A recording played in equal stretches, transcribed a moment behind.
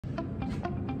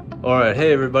Alright,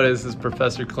 hey everybody, this is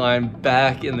Professor Klein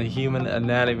back in the Human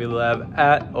Anatomy Lab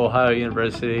at Ohio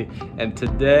University, and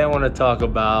today I want to talk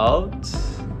about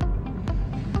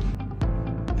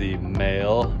the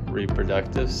male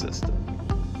reproductive system.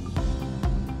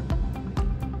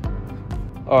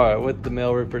 Alright, with the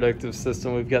male reproductive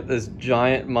system, we've got this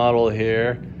giant model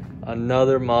here,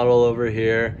 another model over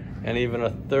here, and even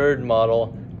a third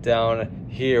model down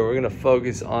here. We're going to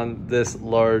focus on this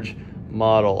large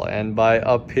model, and by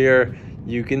up here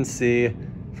you can see,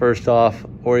 first off,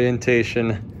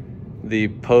 orientation, the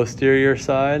posterior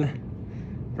side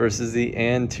versus the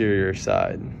anterior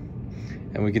side.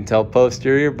 And we can tell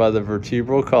posterior by the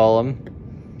vertebral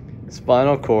column,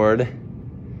 spinal cord,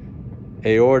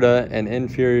 aorta, and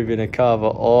inferior vena cava,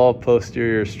 all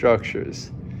posterior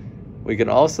structures. We can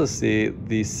also see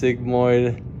the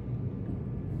sigmoid,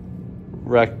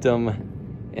 rectum,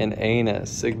 and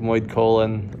anus, sigmoid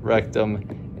colon,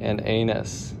 rectum, and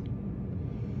anus.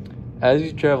 As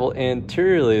you travel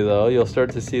anteriorly, though, you'll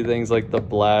start to see things like the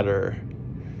bladder.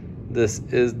 This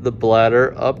is the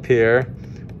bladder up here,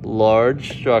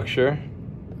 large structure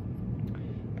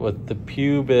with the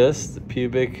pubis, the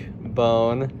pubic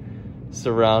bone,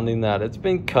 surrounding that. It's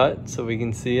been cut so we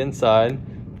can see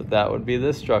inside, but that would be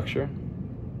this structure.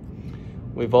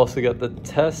 We've also got the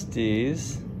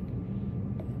testes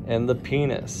and the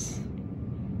penis.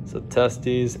 So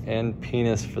testes and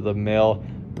penis for the male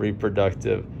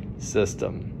reproductive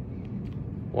system.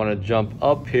 Want to jump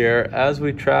up here as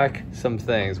we track some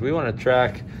things. We want to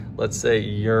track, let's say,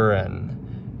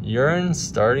 urine. Urine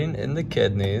starting in the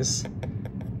kidneys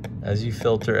as you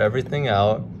filter everything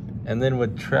out, and then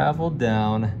would travel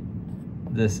down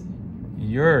this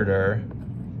ureter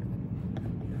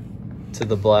to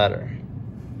the bladder.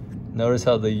 Notice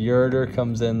how the ureter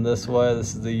comes in this way.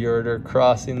 This is the ureter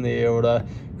crossing the aorta,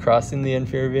 crossing the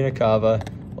inferior vena cava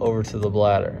over to the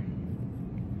bladder.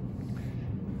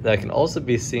 That can also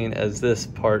be seen as this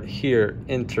part here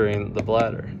entering the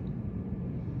bladder.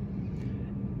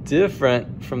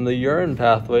 Different from the urine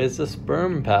pathway is the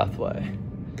sperm pathway.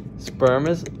 Sperm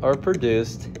are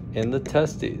produced in the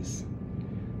testes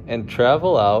and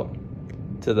travel out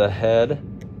to the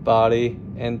head, body,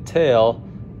 and tail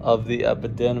of the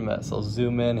epididymis. I'll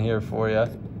zoom in here for you.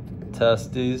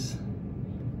 Testes,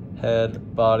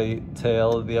 head, body,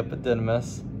 tail of the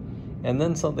epididymis, and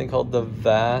then something called the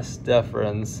vas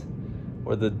deferens,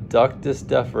 where the ductus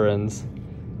deferens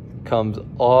comes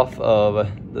off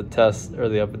of the test or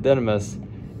the epididymis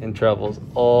and travels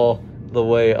all the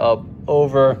way up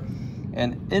over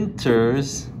and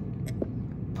enters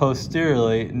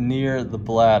posteriorly near the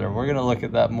bladder. We're going to look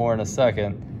at that more in a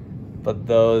second, but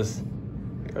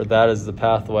that is the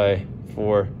pathway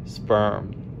for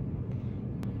sperm.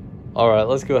 All right,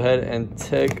 let's go ahead and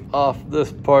take off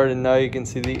this part, and now you can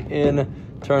see the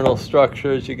internal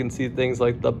structures. You can see things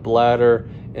like the bladder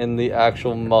and the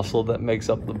actual muscle that makes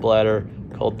up the bladder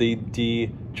called the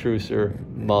detrusor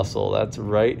muscle. That's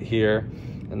right here,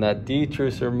 and that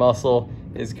detrusor muscle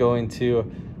is going to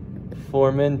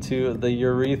form into the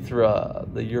urethra.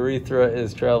 The urethra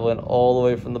is traveling all the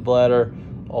way from the bladder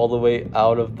all the way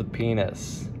out of the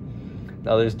penis.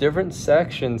 Now there's different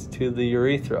sections to the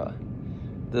urethra.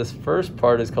 This first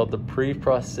part is called the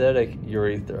pre-prosthetic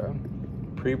urethra.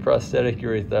 Pre-prosthetic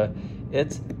urethra,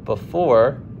 it's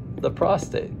before the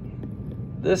prostate.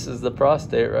 This is the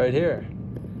prostate right here.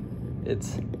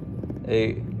 It's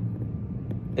a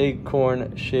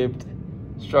acorn-shaped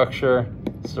structure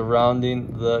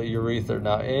surrounding the urethra.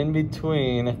 Now in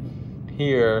between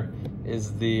here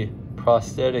is the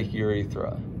prostatic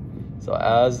urethra. So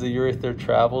as the urethra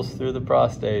travels through the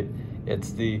prostate,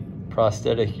 it's the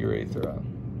prostatic urethra.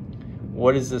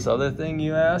 What is this other thing,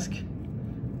 you ask?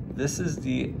 This is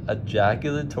the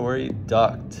ejaculatory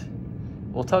duct.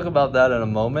 We'll talk about that in a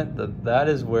moment. That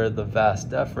is where the vas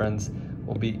deferens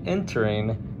will be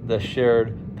entering the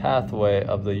shared pathway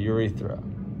of the urethra.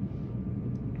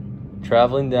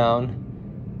 Traveling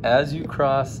down, as you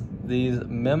cross these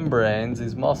membranes,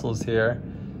 these muscles here,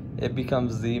 it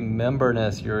becomes the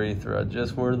membranous urethra.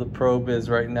 Just where the probe is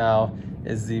right now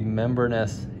is the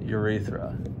membranous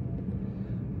urethra.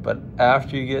 But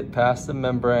after you get past the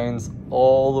membranes,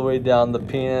 all the way down the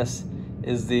penis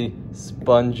is the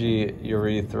spongy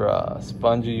urethra.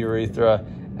 Spongy urethra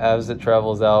as it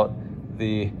travels out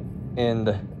the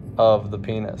end of the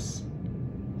penis.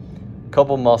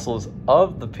 Couple muscles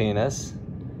of the penis.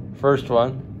 First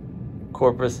one,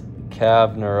 corpus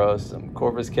cavernosum.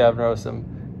 Corpus cavernosum,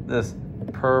 this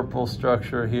purple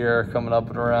structure here coming up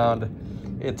and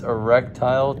around, it's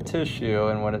erectile tissue,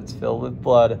 and when it's filled with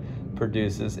blood,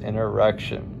 produces an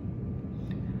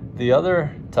erection. The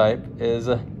other type is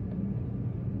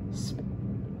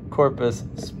corpus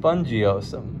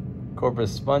spongiosum.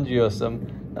 Corpus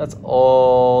spongiosum, that's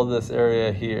all this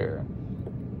area here.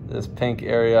 This pink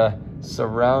area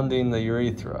surrounding the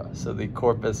urethra. So the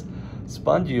corpus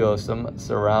spongiosum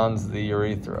surrounds the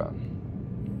urethra.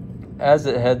 As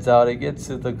it heads out, it gets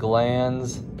to the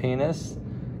glans penis,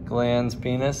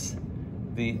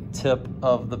 the tip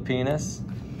of the penis.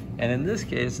 And in this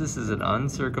case, this is an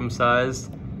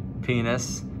uncircumcised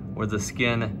penis where the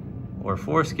skin or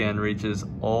foreskin reaches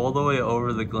all the way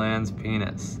over the glans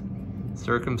penis.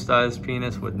 Circumcised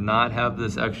penis would not have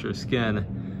this extra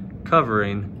skin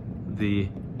covering the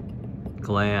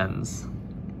glands.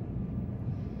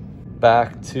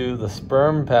 Back to the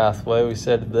sperm pathway, we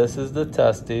said this is the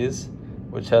testes,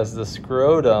 which has the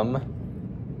scrotum.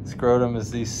 Scrotum is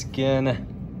the skin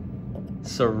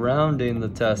surrounding the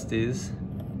testes.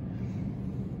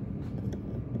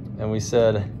 And we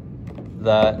said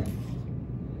that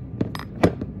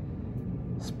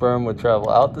sperm would travel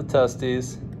out the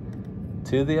testes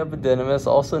to the epididymis.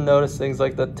 Also notice things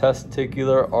like the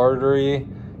testicular artery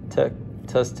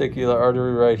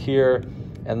right here,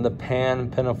 and the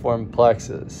panpiniform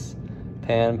plexus,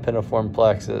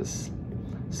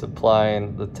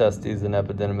 supplying the testes and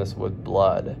epididymis with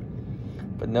blood.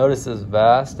 But notice this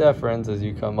vast deferens as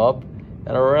you come up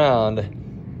and around,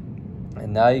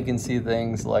 and now you can see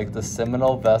things like the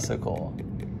seminal vesicle,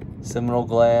 seminal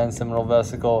gland, seminal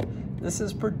vesicle. This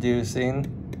is producing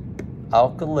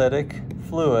alkalytic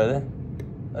fluid,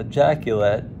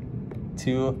 ejaculate,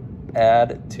 to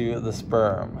add to the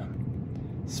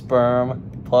sperm. Sperm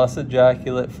plus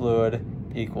ejaculate fluid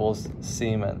equals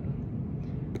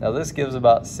semen. Now this gives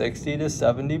about 60 to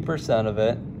 70% of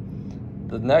it.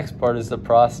 The next part is the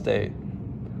prostate.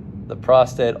 The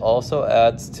prostate also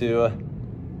adds to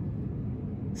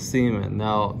semen.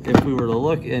 Now if we were to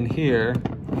look in here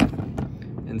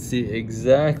and see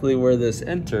exactly where this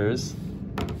enters,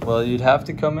 well, you'd have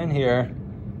to come in here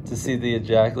to see the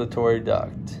ejaculatory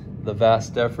duct. The vas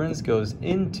deferens goes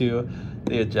into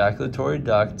the ejaculatory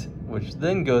duct, which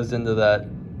then goes into that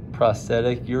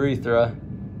prostatic urethra,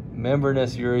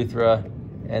 membranous urethra,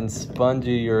 and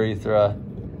spongy urethra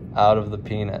out of the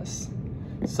penis.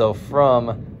 So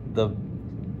from the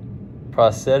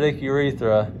prostatic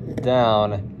urethra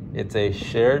down, it's a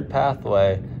shared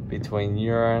pathway between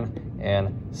urine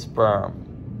and sperm.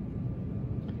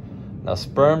 Now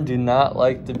sperm do not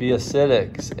like to be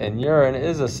acidic, and urine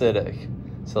is acidic.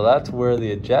 So that's where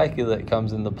the ejaculate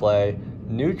comes into play,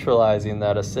 neutralizing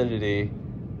that acidity,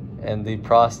 and the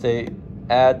prostate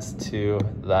adds to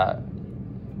that.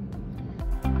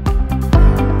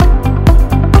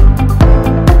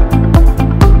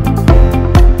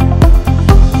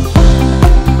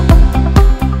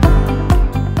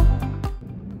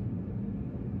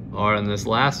 All right, in this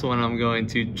last one, I'm going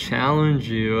to challenge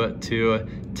you to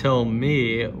tell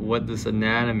me what this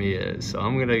anatomy is. So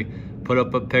I'm gonna put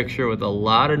up a picture with a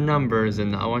lot of numbers,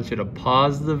 and I want you to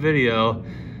pause the video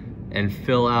and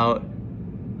fill out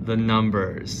the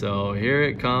numbers. So here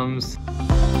it comes.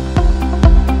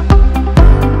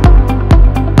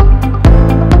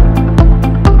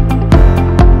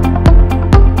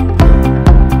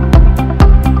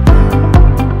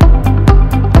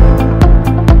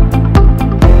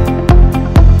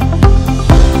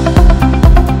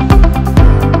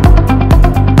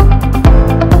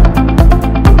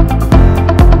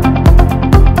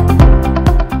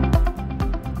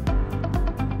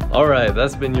 Alright,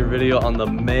 that's been your video on the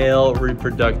male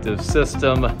reproductive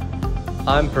system.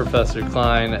 I'm Professor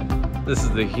Klein. This is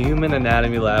the Human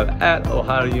Anatomy Lab at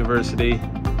Ohio University.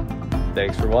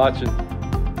 Thanks for watching.